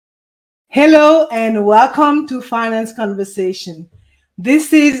Hello and welcome to Finance Conversation.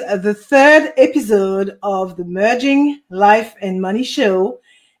 This is the third episode of the Merging Life and Money Show,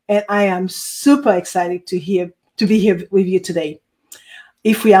 and I am super excited to be here with you today.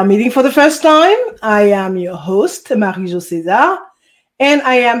 If we are meeting for the first time, I am your host, Marie-Jo César, and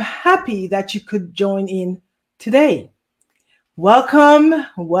I am happy that you could join in today. Welcome,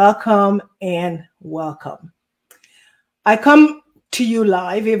 welcome, and welcome. I come to you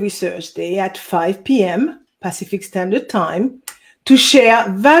live every Thursday at 5 p.m. Pacific Standard Time to share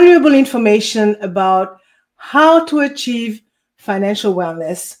valuable information about how to achieve financial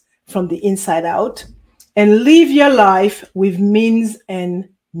wellness from the inside out and live your life with means and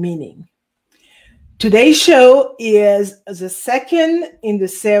meaning. Today's show is the second in the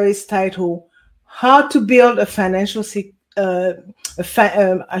series titled How to Build a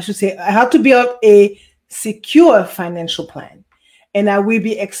How to Build a Secure Financial Plan. And I will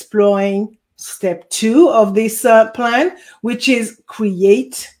be exploring step 2 of this plan, which is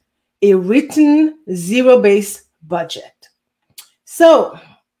create a written zero-based budget. So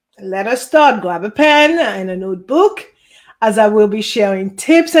let us start. Grab a pen and a notebook, as I will be sharing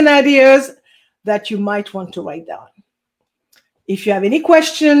tips and ideas that you might want to write down. If you have any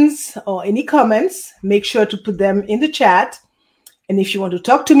questions or any comments, make sure to put them in the chat. And if you want to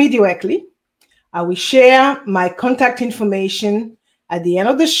talk to me directly, I will share my contact information at the end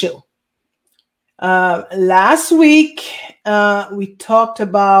of the show. Last week, we talked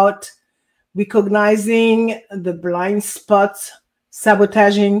about recognizing the blind spots,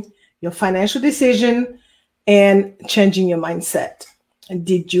 sabotaging your financial decision, and changing your mindset.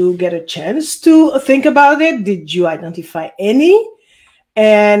 Did you get a chance to think about it? Did you identify any?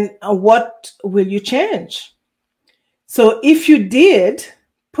 And what will you change? So if you did,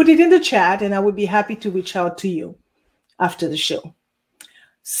 put it in the chat and I would be happy to reach out to you after the show.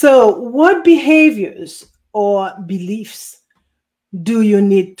 So what behaviors or beliefs do you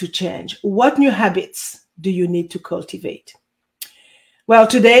need to change? What new habits do you need to cultivate? Well,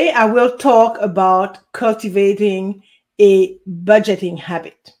 today I will talk about cultivating a budgeting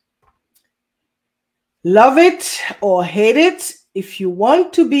habit. Love it or hate it, if you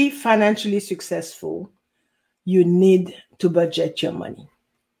want to be financially successful, you need to budget your money.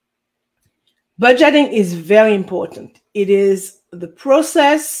 Budgeting is very important. It is the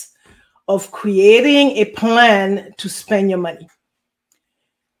process of creating a plan to spend your money.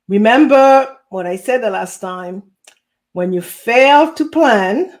 Remember what I said the last time, when you fail to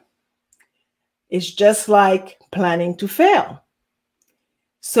plan, it's just like planning to fail.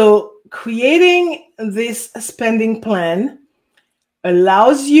 So creating this spending plan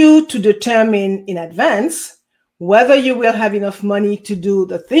allows you to determine in advance whether you will have enough money to do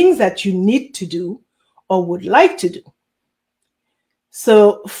the things that you need to do or would like to do.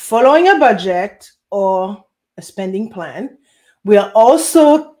 So following a budget or a spending plan will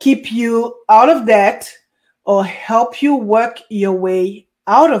also keep you out of debt or help you work your way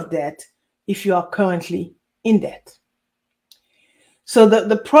out of debt if you are currently in debt. So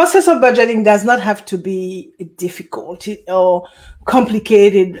the process of budgeting does not have to be difficult or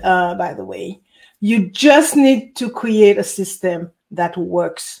complicated, by the way. You just need to create a system that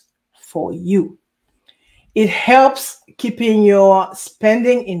works for you. It helps keeping your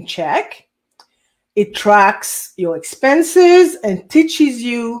spending in check. It tracks your expenses and teaches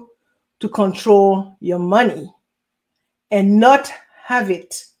you to control your money and not have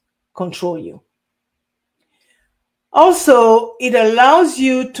it control you. Also, it allows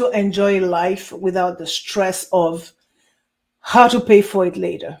you to enjoy life without the stress of how to pay for it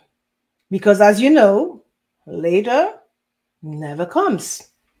later. Because as you know, later never comes.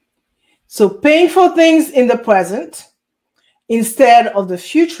 So paying for things in the present instead of the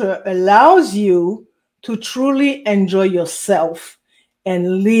future allows you to truly enjoy yourself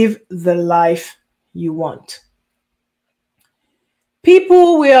and live the life you want.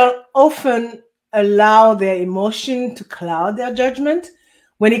 People will often allow their emotion to cloud their judgment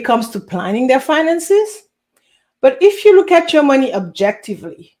when it comes to planning their finances. But if you look at your money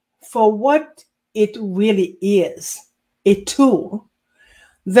objectively for what it really is, a tool,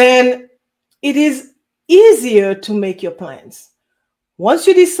 then it is easier to make your plans. Once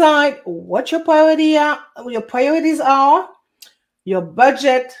you decide what your priorities are, your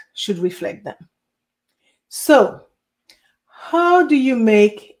budget should reflect them. So, how do you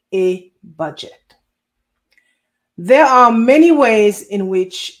make a budget? There are many ways in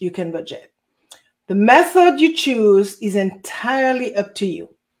which you can budget. The method you choose is entirely up to you.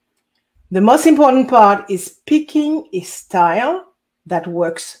 The most important part is picking a style that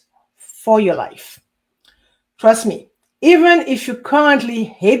works for your life. Trust me, even if you currently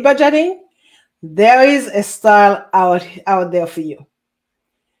hate budgeting, There is a style out there for you.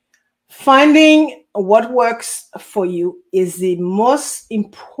 Finding what works for you is the most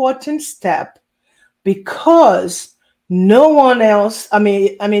important step, because no one else,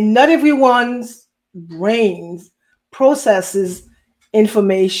 not everyone's brains processes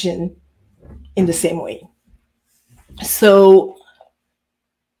information in the same way. So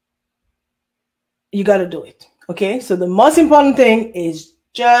you got to do it. Okay. So the most important thing is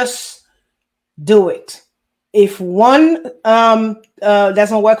just do it. If one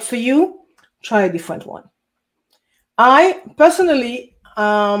doesn't work for you, try a different one. I personally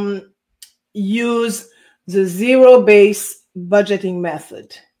use the zero-based budgeting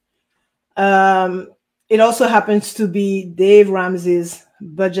method. It also happens to be Dave Ramsey's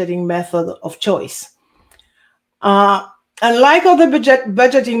budgeting method of choice. Unlike other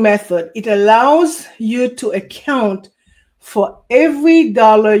budgeting method, it allows you to account for every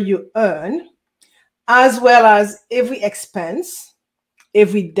dollar you earn, as well as every expense,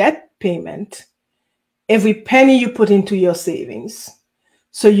 every debt payment, every penny you put into your savings,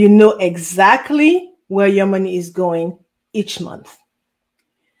 so you know exactly where your money is going each month.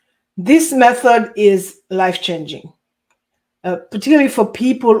 This method is life-changing, particularly for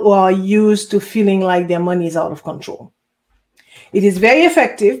people who are used to feeling like their money is out of control. It is very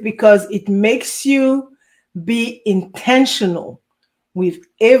effective because it makes you be intentional with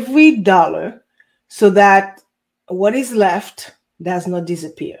every dollar so that what is left does not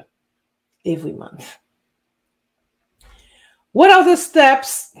disappear every month. What are the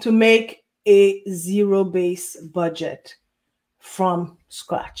steps to make a zero-based budget from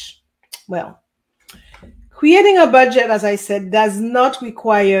scratch? Well, creating a budget, as I said, does not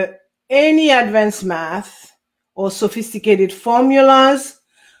require any advanced math or sophisticated formulas.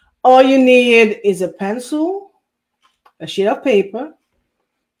 All you need is a pencil, a sheet of paper,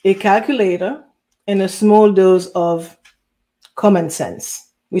 a calculator, and a small dose of common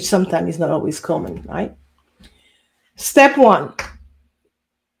sense, which sometimes is not always common, right? Step 1,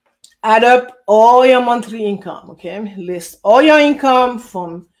 add up all your monthly income, okay? List all your income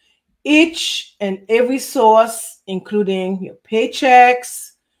from each and every source, including your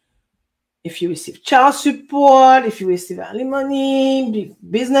paychecks, if you receive child support, if you receive alimony,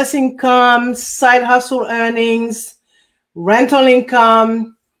 business income, side hustle earnings, rental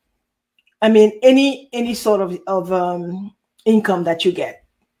income, any sort of income that you get.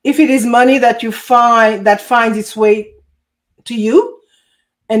 If it is money that you find that finds its way to you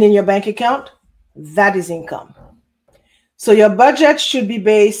and in your bank account, that is income. So your budget should be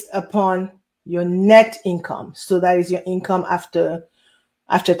based upon your net income. So that is your income after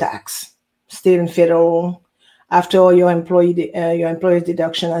tax, state and federal, after all your employer's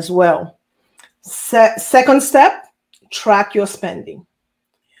deduction as well. Second step, track your spending.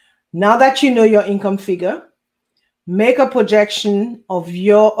 Now that you know your income figure, make a projection of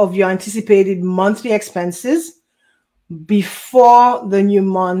your anticipated monthly expenses before the new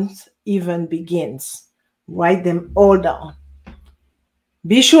month even begins. Write them all down.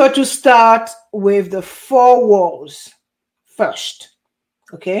 Be sure to start with the 4 walls first.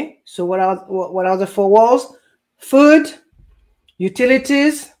 Okay, so what are the 4 walls? Food,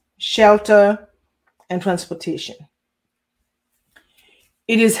 utilities, shelter, and transportation.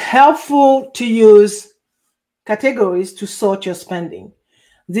 It is helpful to use categories to sort your spending.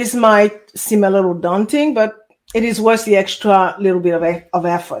 This might seem a little daunting, but it is worth the extra little bit of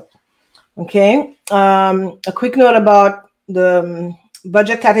effort. Okay, a quick note about the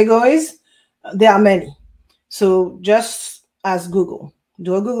budget categories. There are many. So just ask Google.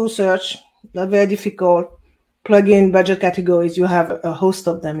 Do a Google search, not very difficult. Plug in budget categories. You have a host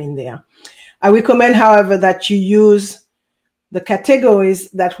of them in there. I recommend, however, that you use the categories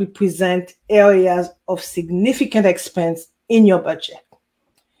that represent areas of significant expense in your budget.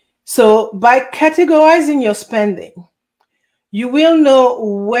 So by categorizing your spending, you will know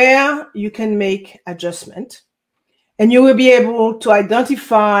where you can make adjustment, and you will be able to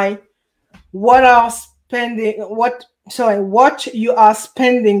identify what you are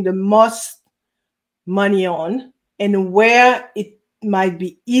spending the most money on, and where it might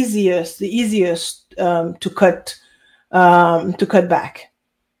be the easiest to cut back,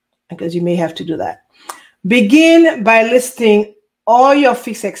 because you may have to do that. Begin by listing all your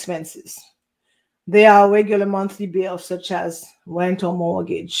fixed expenses. They are regular monthly bills such as rent or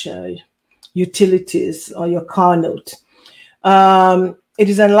mortgage, utilities, or your car note. It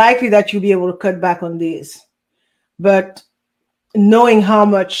is unlikely that you'll be able to cut back on these, but knowing how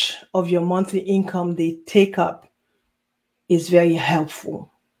much of your monthly income they take up is very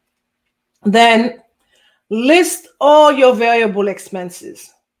helpful. Then list all your variable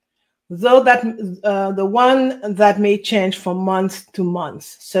expenses. though that the one that may change from month to month,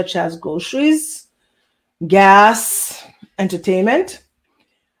 such as groceries, gas, entertainment.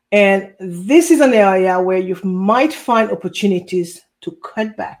 And this is an area where you might find opportunities to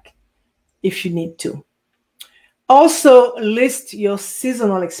cut back if you need to. Also, list your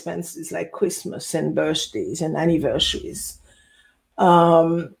seasonal expenses like Christmas and birthdays and anniversaries.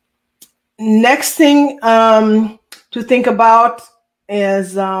 Next thing to think about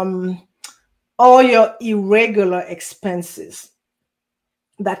is all your irregular expenses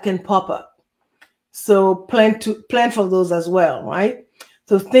that can pop up. So plan for those as well, right?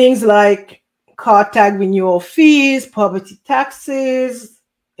 So things like car tag renewal fees, property taxes,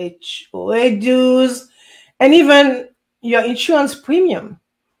 HOA dues, and even your insurance premium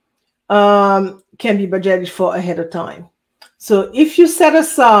can be budgeted for ahead of time. So if you set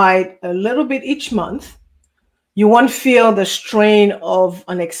aside a little bit each month, you won't feel the strain of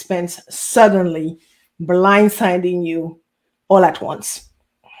an expense suddenly blindsiding you all at once.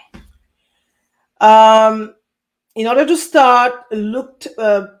 In order to start,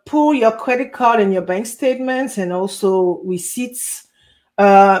 pull your credit card and your bank statements and also receipts.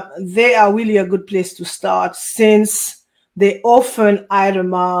 They are really a good place to start since they often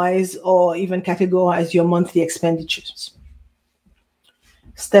itemize or even categorize your monthly expenditures.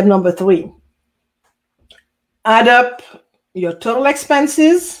 Step number 3, add up your total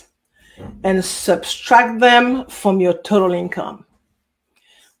expenses and subtract them from your total income.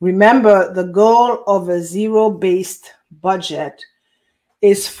 Remember, the goal of a zero-based budget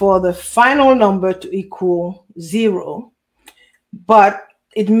is for the final number to equal 0, but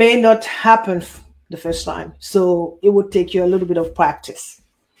it may not happen the first time. So it would take you a little bit of practice.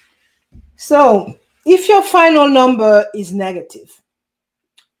 So if your final number is negative,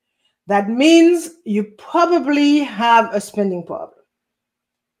 that means you probably have a spending problem.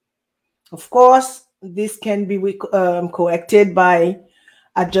 Of course, this can be corrected by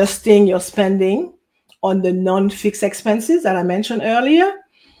adjusting your spending on the non-fixed expenses that I mentioned earlier.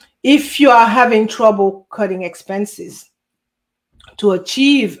 If you are having trouble cutting expenses to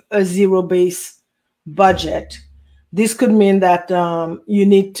achieve a zero-based budget, this could mean that you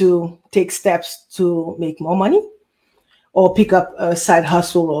need to take steps to make more money or pick up a side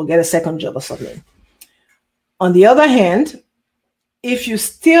hustle or get a second job or something. On the other hand, if you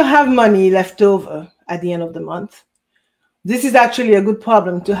still have money left over at the end of the month, this is actually a good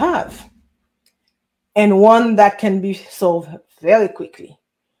problem to have and one that can be solved very quickly.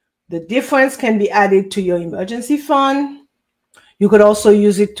 The difference can be added to your emergency fund. You could also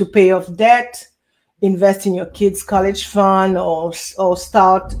use it to pay off debt, invest in your kids' college fund, or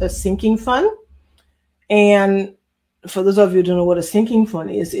start a sinking fund. And for those of you who don't know what a sinking fund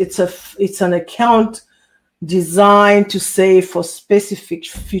is, it's an account designed to save for specific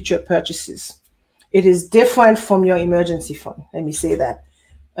future purchases. It is different from your emergency fund. Let me say that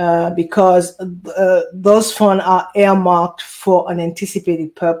because those funds are earmarked for an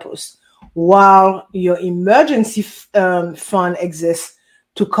anticipated purpose, while your emergency fund exists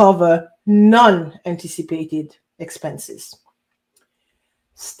to cover non-anticipated expenses.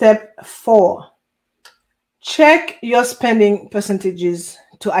 Step 4, check your spending percentages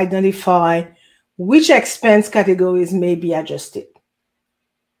to identify which expense categories may be adjusted.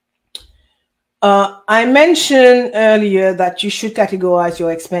 I mentioned earlier that you should categorize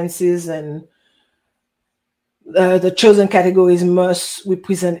your expenses, and the chosen categories must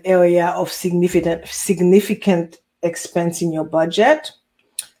represent area of significant expense in your budget.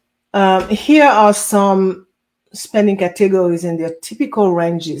 Here are some spending categories and their typical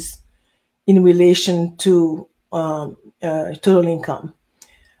ranges in relation to total income.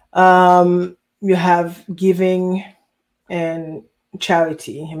 You have giving and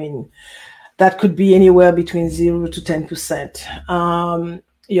charity. I mean, that could be anywhere between 0 to 10%.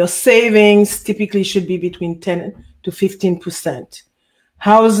 Your savings typically should be between 10 to 15%.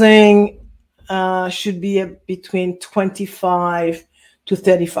 Housing should be between 25 to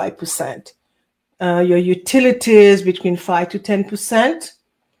 35%. Your utilities between 5 to 10%.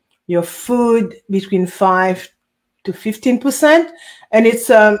 Your food between 5 to 15%. And it's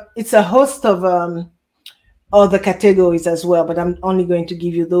a host of other categories as well, but I'm only going to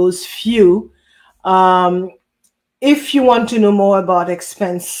give you those few. If you want to know more about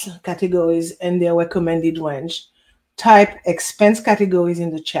expense categories and their recommended range, type expense categories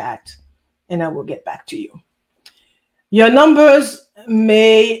in the chat and I will get back to you. Your numbers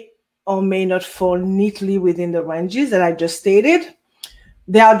may or may not fall neatly within the ranges that I just stated.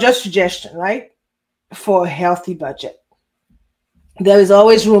 They are just suggestions, right, for a healthy budget. There is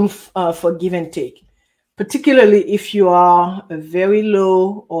always room for give and take, particularly if you are a very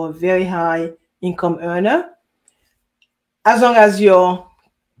low or very high income earner. As long as your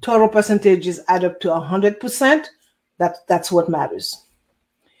total percentages add up to 100%, that's what matters.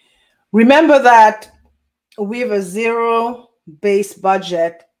 Remember that with a zero-based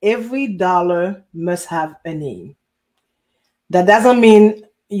budget, every dollar must have a name. That doesn't mean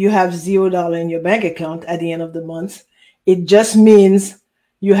you have $0 in your bank account at the end of the month. It just means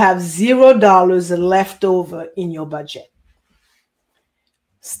you have $0 left over in your budget.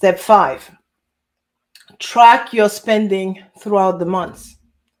 Step 5, track your spending throughout the month.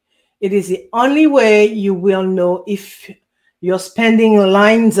 It is the only way you will know if your spending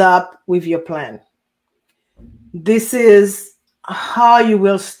lines up with your plan. This is how you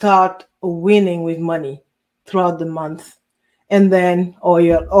will start winning with money throughout the month, and then all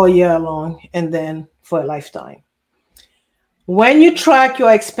year long, and then for a lifetime. When you track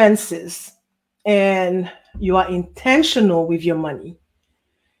your expenses and you are intentional with your money,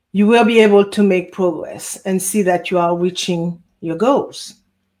 you will be able to make progress and see that you are reaching your goals.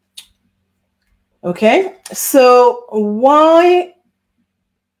 Okay, so why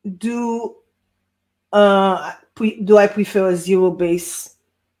do I prefer a zero-based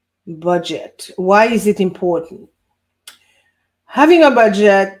budget? Why is it important? Having a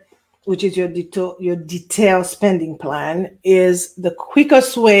budget, which is your detailed spending plan, is the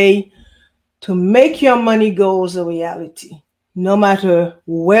quickest way to make your money goals a reality, no matter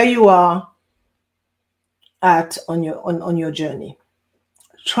where you are at on your journey.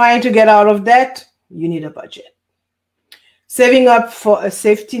 Trying to get out of debt, you need a budget. Saving up for a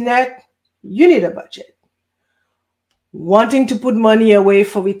safety net, you need a budget. Wanting to put money away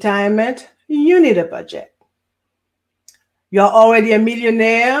for retirement, you need a budget. You're already a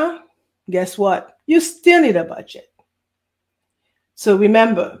millionaire, guess what? You still need a budget. So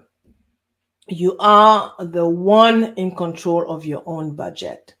remember, you are the one in control of your own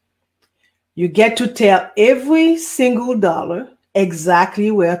budget. You get to tell every single dollar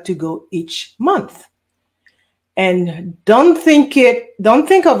exactly where to go each month. And don't think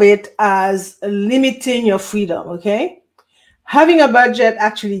of it as limiting your freedom, okay? Having a budget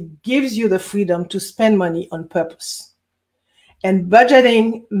actually gives you the freedom to spend money on purpose. And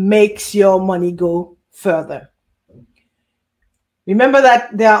budgeting makes your money go further. Remember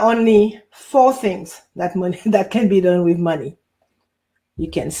that there are only 4 things that can be done with money. You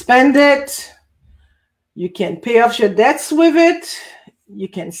can spend it, you can pay off your debts with it, you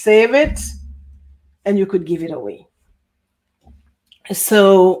can save it, and you could give it away.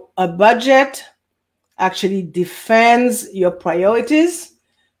 So a budget actually defends your priorities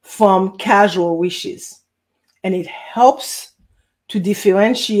from casual wishes, and it helps to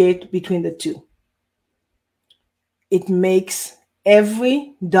differentiate between the two. It makes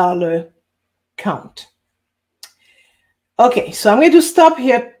every dollar count. Okay, so I'm going to stop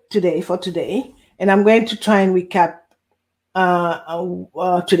here for today, and I'm going to try and recap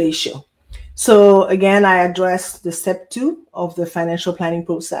today's show. So again, I addressed the step 2 of the financial planning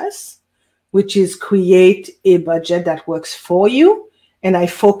process, which is create a budget that works for you. And I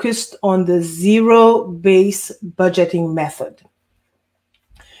focused on the zero-based budgeting method.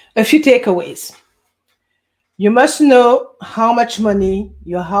 A few takeaways. You must know how much money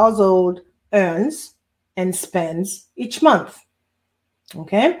your household earns and spends each month.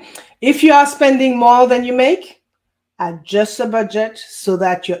 Okay? If you are spending more than you make, adjust the budget so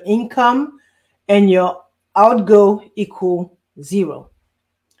that your income and your outgo equal 0.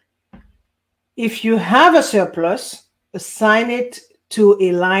 If you have a surplus, assign it to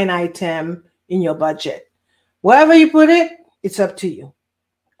a line item in your budget. Wherever you put it, it's up to you.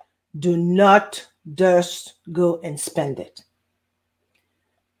 Do not just go and spend it.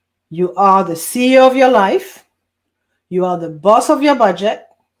 You are the CEO of your life. You are the boss of your budget.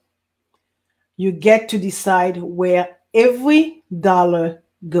 You get to decide where every dollar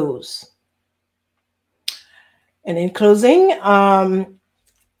goes. And in closing, I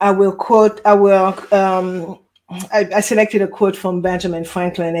selected a quote from Benjamin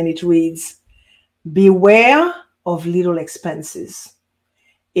Franklin, and it reads, "Beware of little expenses.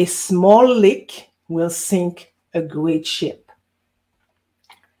 A small leak will sink a great ship."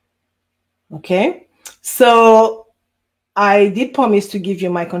 Okay, so I did promise to give you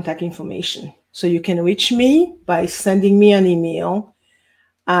my contact information. So you can reach me by sending me an email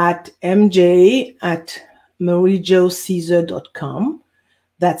at mj@mariejocaesar.com.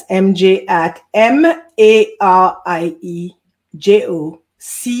 That's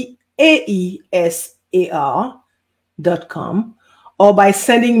mj@mariejocaesar.com, or by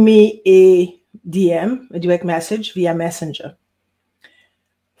sending me a DM, a direct message via Messenger.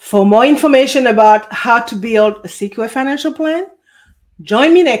 For more information about how to build a secure financial plan,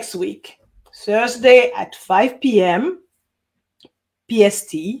 join me next week, Thursday at 5 p.m.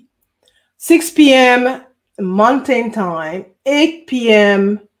 PST, 6 p.m. Mountain Time, 8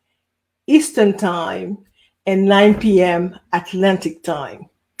 p.m. Eastern Time, and 9 p.m. Atlantic Time.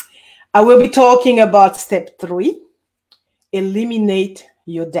 I will be talking about step 3, eliminate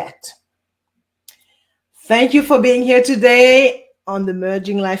your debt. Thank you for being here today on the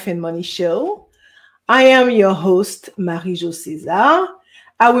Merging Life and Money Show. I am your host, Marie-Jo César.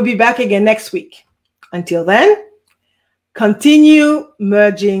 I will be back again next week. Until then, continue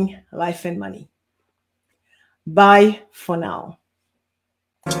merging life and money. Bye for now.